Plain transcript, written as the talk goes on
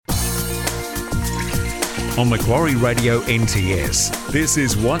on Macquarie Radio NTS. This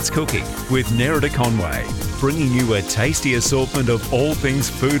is What's Cooking with Nerida Conway, bringing you a tasty assortment of all things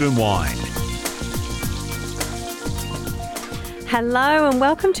food and wine. Hello and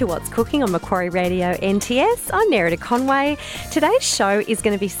welcome to What's Cooking on Macquarie Radio NTS. I'm Nerida Conway. Today's show is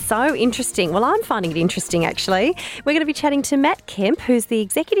going to be so interesting. Well, I'm finding it interesting actually. We're going to be chatting to Matt Kemp, who's the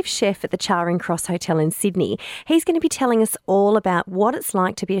executive chef at the Charing Cross Hotel in Sydney. He's going to be telling us all about what it's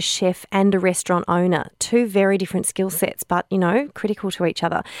like to be a chef and a restaurant owner. Two very different skill sets, but, critical to each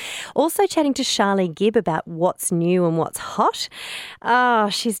other. Also chatting to Charlie Gibb about what's new and what's hot.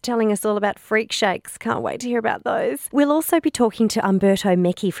 She's telling us all about freak shakes. Can't wait to hear about those. We'll also be talking to Umberto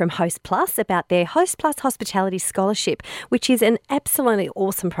Mecchi from Host Plus about their Host Plus Hospitality Scholarship, which is an absolutely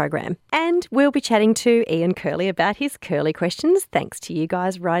awesome program. And we'll be chatting to Ian Curley about his curly questions, thanks to you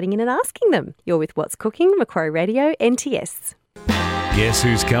guys writing in and asking them. You're with What's Cooking, Macquarie Radio, NTS. Guess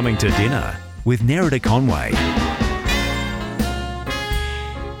who's coming to dinner with Nerida Conway?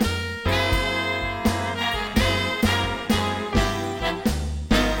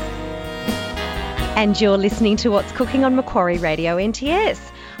 And you're listening to What's Cooking on Macquarie Radio NTS.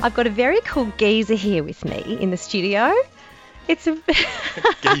 I've got a very cool geezer here with me in the studio. It's a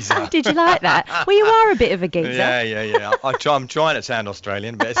geezer. Did you like that? Well, you are a bit of a geezer. Yeah. I'm trying to sound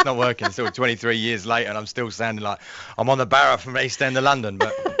Australian, but it's not working. Still 23 years later, and I'm still sounding like I'm on the barra from East End of London.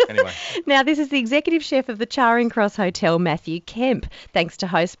 But anyway. Now, this is the executive chef of the Charing Cross Hotel, Matthew Kemp. Thanks to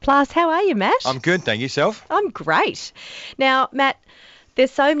Host Plus. How are you, Matt? I'm good, thank you. Yourself? I'm great. Now, Matt, there's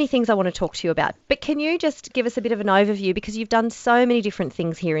so many things I want to talk to you about, but can you just give us a bit of an overview because you've done so many different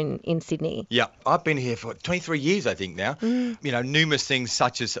things here in Sydney? Yeah, I've been here for 23 years, I think now. Numerous things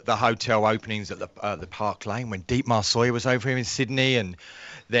such as the hotel openings at the Park Lane when Deep Marsoy was over here in Sydney, and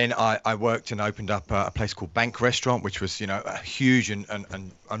then I worked and opened up a place called Bank Restaurant, which was a huge and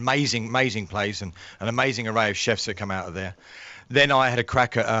amazing place and an amazing array of chefs that come out of there. Then I had a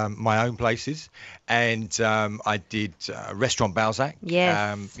crack at my own places, and I did Restaurant Balzac.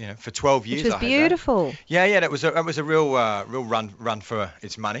 Yes. For 12 years. Which was beautiful. Yeah. That was a real run for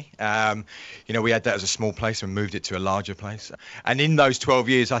its money. We had that as a small place and moved it to a larger place. And in those 12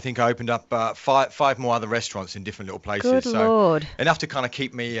 years, I think I opened up five more other restaurants in different little places. Good Lord. Enough to kind of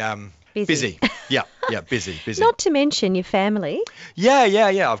keep me busy. Yeah, busy. Not to mention your family.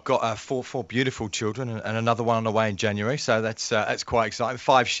 Yeah. I've got four beautiful children and another one on the way in January, so that's quite exciting.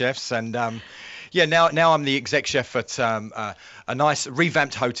 5 chefs, and now I'm the exec chef at a nice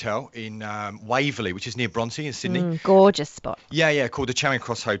revamped hotel in Waverley, which is near Bronte in Sydney. Gorgeous spot. Yeah, called the Charing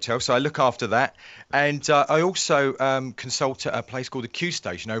Cross Hotel. So I look after that, and I also consult at a place called the Q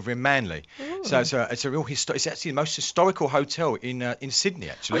Station over in Manly. Ooh. So it's a real it's actually the most historical hotel in Sydney.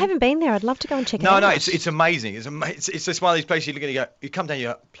 Actually, I haven't been there. I'd love to go and check it out. No, it's amazing. It's just one of these places you look at and you go, you come down, you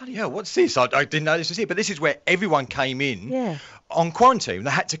go, bloody hell, what's this? I didn't know this was here. But this is where everyone came in. Yeah. On quarantine. They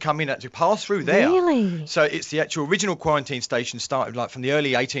had to come in, had to pass through there. Really? So it's the actual original quarantine station started like from the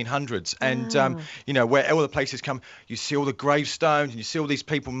early 1800s. And, where all the places come, you see all the gravestones and you see all these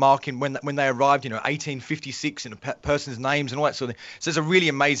people marking when they arrived, 1856 in a person's names and all that sort of thing. So it's a really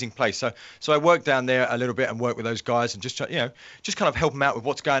amazing place. So I worked down there a little bit and worked with those guys and just kind of help them out with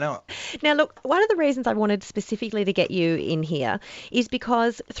what's going on. Now, look, one of the reasons I wanted specifically to get you in here is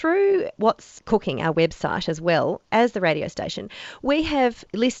because through What's Cooking, our website, as well as the radio station, we have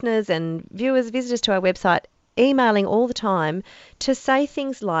listeners and viewers, visitors to our website emailing all the time to say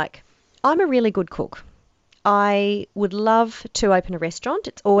things like, I'm a really good cook. I would love to open a restaurant.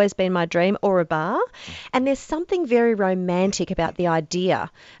 It's always been my dream, or a bar. And there's something very romantic about the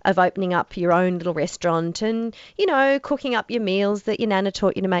idea of opening up your own little restaurant and, cooking up your meals that your nana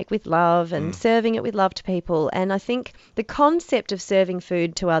taught you to make with love and serving it with love to people. And I think the concept of serving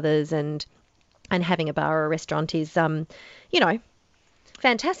food to others and having a bar or a restaurant is,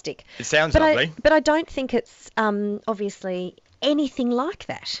 fantastic. It sounds lovely. But I don't think it's obviously anything like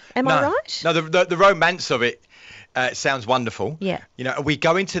that. Am I right? No, the romance of it sounds wonderful. Yeah. We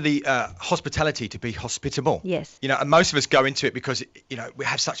go into the hospitality to be hospitable. Yes. And most of us go into it because, we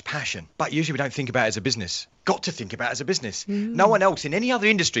have such passion. But usually we don't think about it as a business. Got to think about it as a business. No one else in any other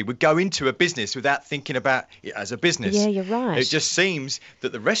industry would go into a business without thinking about it as a business. Yeah, you're right. It just seems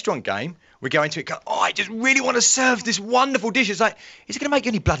that the restaurant game, we go into it, I just really want to serve this wonderful dish. It's like, is it going to make you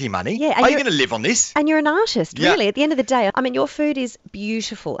any bloody money? Yeah, are you going to live on this? And you're an artist, really. At the end of the day, your food is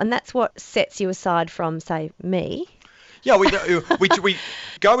beautiful, and that's what sets you aside from, say, me. Yeah, we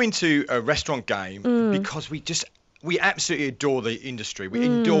go into a restaurant game because we absolutely adore the industry.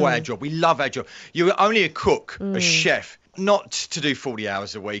 We adore our job. We love our job. You're only a cook, a chef, not to do 40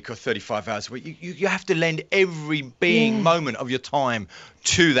 hours a week or 35 hours a week. You have to lend every being moment of your time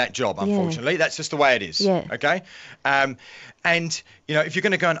to that job, unfortunately. That's just the way it is. Yeah. Okay? And, you know, if you're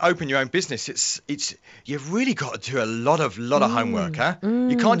going to go and open your own business, it's you've really got to do a lot of homework, huh?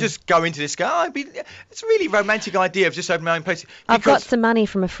 You can't just go into this, it's a really romantic idea of just opening my own place. I've got some money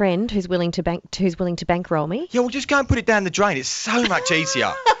from a friend who's willing to bankroll me. Yeah, well, just go and put it down the drain. It's so much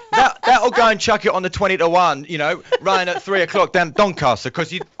easier. That'll go and chuck it on the 20 to 1, you know, running at 3 o'clock down Doncaster,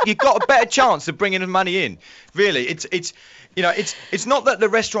 because you've got a better chance of bringing the money in. Really, it's you know, it's not that the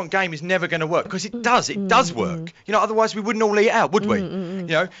restaurant game is never going to work, because it does work. You know, otherwise we wouldn't all eat out, would we? You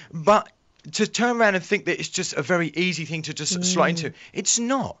know, but to turn around and think that it's just a very easy thing to just slot into, it's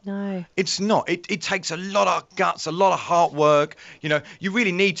not. No. It's not. It takes a lot of guts, a lot of hard work. You know, you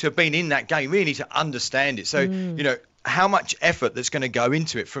really need to have been in that game. You really need to understand it. So, you know, how much effort that's going to go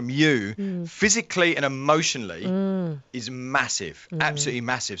into it from you physically and emotionally is massive, absolutely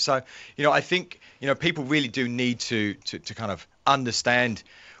massive. So, you know, I think, you know, people really do need to kind of understand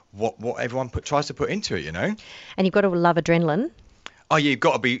what everyone tries to put into it, you know. And you've got to love adrenaline. Oh, yeah, you've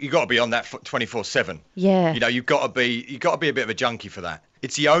got to be on that 24/7. Yeah. You know, you've got to be a bit of a junkie for that.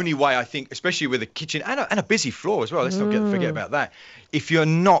 It's the only way, I think, especially with a kitchen and a busy floor as well. Let's not forget about that. If you're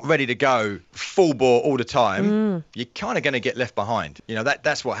not ready to go full bore all the time, you're kind of going to get left behind. You know,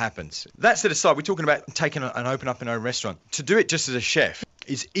 that's what happens. That's to the side. We're talking about taking and open up an own restaurant. To do it just as a chef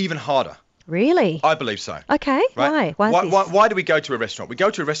is even harder. Really? I believe so. Okay. Right? Why do we go to a restaurant? We go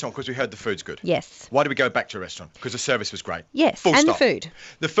to a restaurant because we heard the food's good. Yes. Why do we go back to a restaurant? Because the service was great. Yes. Full and stop.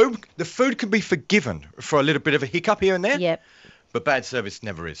 the food. The food can be forgiven for a little bit of a hiccup here and there. Yep. But bad service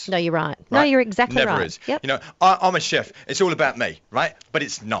never is. No, you're right. No, you're exactly right. Never is. Yep. You know, I'm a chef. It's all about me, right? But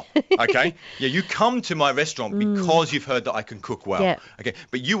it's not, okay? Yeah, you come to my restaurant because you've heard that I can cook well. Yep. Okay,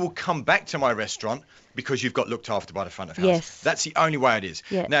 but you will come back to my restaurant because you've got looked after by the front of house. Yes. That's the only way it is.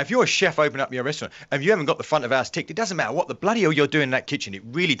 Yep. Now, if you're a chef opening up your restaurant and you haven't got the front of house ticked, it doesn't matter what the bloody hell you're doing in that kitchen. It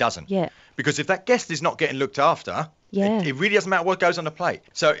really doesn't. Yeah. Because if that guest is not getting looked after, it really doesn't matter what goes on the plate.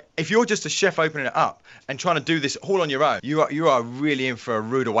 So if you're just a chef opening it up and trying to do this all on your own, you are really in for a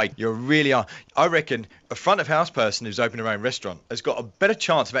rude awakening. You really are. I reckon a front of house person who's opening their own restaurant has got a better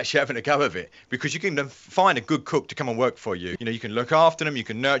chance of actually having a go of it, because you can then find a good cook to come and work for you. You know, you can look after them, you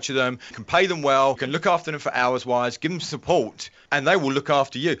can nurture them, you can pay them well, you can look after them for hours wise, give them support, and they will look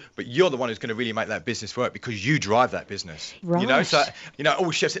after you. But you're the one who's going to really make that business work because you drive that business. Right. You know, so, you know,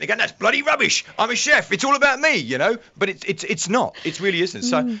 all chefs sitting there going, that's bloody rubbish. I'm a chef. It's all about me, you know. But it's not. It really isn't.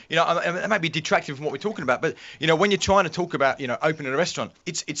 So, you know, it might be detracting from what we're talking about, but, you know, when you're trying to talk about, you know, opening a restaurant,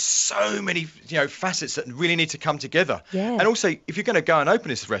 it's so many, you know, facets that really need to come together. Yeah. And also, if you're going to go and open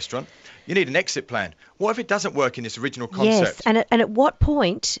this restaurant, you need an exit plan. What if it doesn't work in this original concept? Yes, and at what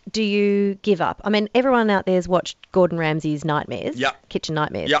point do you give up? I mean, everyone out there has watched Gordon Ramsay's Nightmares, Kitchen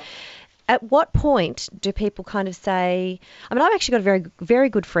Nightmares. Yeah. At what point do people kind of say, I mean, I've actually got a very, very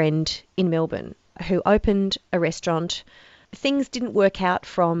good friend in Melbourne who opened a restaurant. Things didn't work out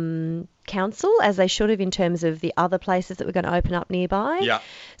from council as they should have in terms of the other places that were going to open up nearby. Yeah.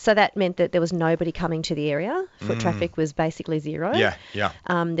 So that meant that there was nobody coming to the area. Foot traffic was basically zero. Yeah, yeah.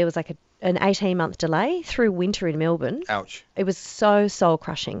 There was like an 18-month delay through winter in Melbourne. Ouch. It was so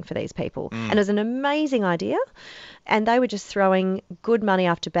soul-crushing for these people. And it was an amazing idea. And they were just throwing good money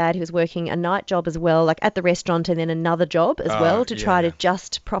after bad. He was working a night job as well, like at the restaurant, and then another job as well to try to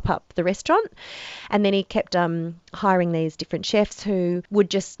just prop up the restaurant. And then he kept hiring these different chefs who would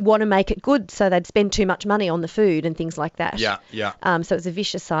just want to make it good, so they'd spend too much money on the food and things like that. Yeah, yeah. So it was a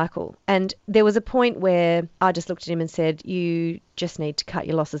vicious cycle. And there was a point where I just looked at him and said, you just need to cut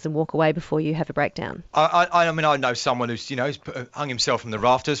your losses and walk away before you have a breakdown. I mean, I know someone who's, you know, who's hung himself from the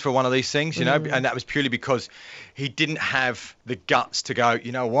rafters for one of these things, you know, and that was purely because he didn't have the guts to go,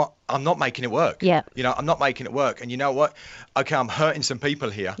 you know what, I'm not making it work. Yeah. You know, I'm not making it work. And you know what? Okay, I'm hurting some people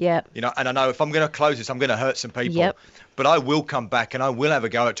here. Yeah. You know, and I know if I'm going to close this, I'm going to hurt some people. Yep. But I will come back and I will have a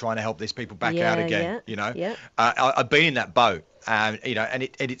go at trying to help these people back out again. You know, I've been in that boat, and you know, and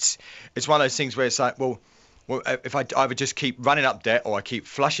it's one of those things where it's like, well, if I either just keep running up debt or I keep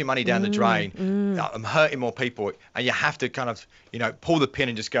flushing money down the drain, I'm hurting more people. And you have to kind of, you know, pull the pin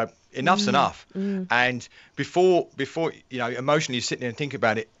and just go, enough's enough. And before, you know, emotionally you sit there and think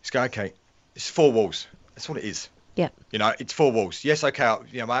about it, just go, okay, it's four walls. That's what it is. Yeah. You know, it's four walls. Yes, okay,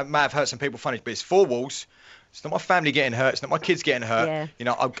 you know, I may have hurt some people funny, but it's four walls. It's not my family getting hurt. It's not my kids getting hurt. Yeah. You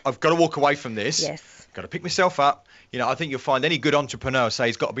know, I've got to walk away from this. Yes. Got to pick myself up. You know, I think you'll find any good entrepreneur say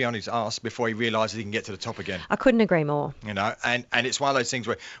he's got to be on his arse before he realises he can get to the top again. I couldn't agree more. You know, and it's one of those things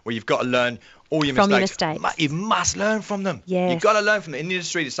where you've got to learn all your From your mistakes. mistakes. You must learn from them. Yes. You've got to learn from them. In the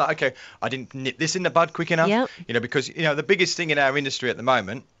industry, it's like, okay, I didn't nip this in the bud quick enough. Yep. You know, because, you know, the biggest thing in our industry at the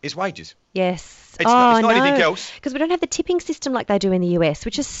moment is wages. Yes. It's not anything else. Because we don't have the tipping system like they do in the US,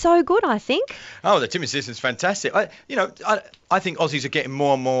 which is so good, I think. Oh, the tipping system's fantastic. I think Aussies are getting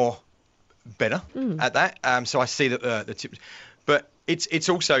more and more better at that. So I see that the tips, but it's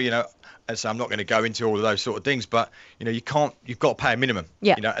also, you know, as I'm not going to go into all of those sort of things, but you know, you've got to pay a minimum.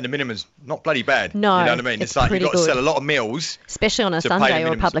 Yeah. You know, and the minimum's not bloody bad. No, you know what I mean? it's like you've got to pretty sell a good. lot of meals, Especially on a to pay Sunday the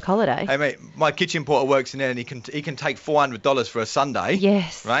or a minimums. public holiday. Hey mate, my kitchen porter works in there, and he can take $400 for a Sunday.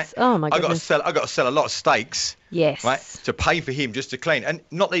 Yes. Right. Oh my I got to goodness. sell a lot of steaks. Yes. Right, to pay for him just to clean, and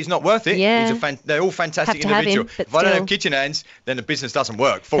not that he's not worth it. Yeah. They're all fantastic Have to have him, individuals. but If I don't still. have kitchen hands, then the business doesn't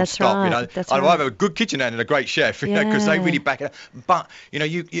work. Full That's stop. right, You know, that's I'd right. rather have a good kitchen hand and a great chef, you know, because they Yeah. really back it up. But you know,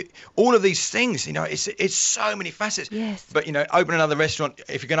 you all of these things, you know, it's so many facets. Yes. But you know, open another restaurant.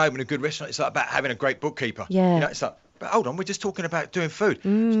 If you're going to open a good restaurant, it's like about having a great bookkeeper. Yeah. You know, it's like. But hold on, we're just talking about doing food.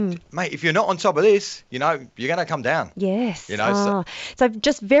 Mate, if you're not on top of this, you know, you're going to come down. Yes. You know, so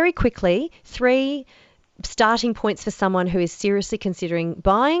just very quickly, 3 starting points for someone who is seriously considering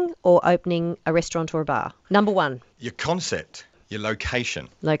buying or opening a restaurant or a bar. Number 1, Your concept, your location,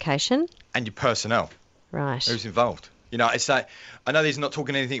 location. and your personnel. Right. Who's involved? You know, it's like, I know he's not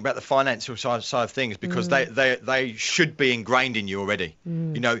talking anything about the financial side of things, because they should be ingrained in you already.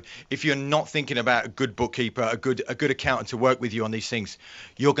 You know, if you're not thinking about a good bookkeeper, a good accountant to work with you on these things,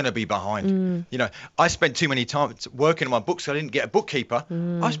 you're going to be behind. You know, I spent too many times working on my books, so I didn't get a bookkeeper.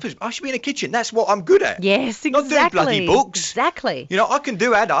 I should be in a kitchen. That's what I'm good at. Yes, exactly. Not doing bloody books. Exactly. You know, I can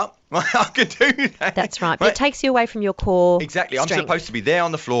do add up. I can do that. That's right. But it takes you away from your core. Exactly. strength. I'm supposed to be there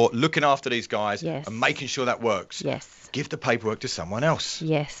on the floor looking after these guys Yes. and making sure that works. Yes. Give the paperwork to someone else.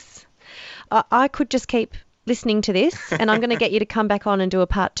 Yes. I could just keep listening to this, and I'm going to get you to come back on and do a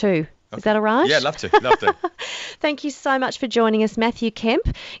part 2. Is that all right? Yeah, love to. Love to. Thank you so much for joining us, Matthew Kemp,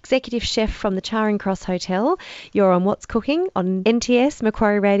 Executive Chef from the Charing Cross Hotel. You're on What's Cooking on NTS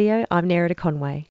Macquarie Radio. I'm Nerida Conway.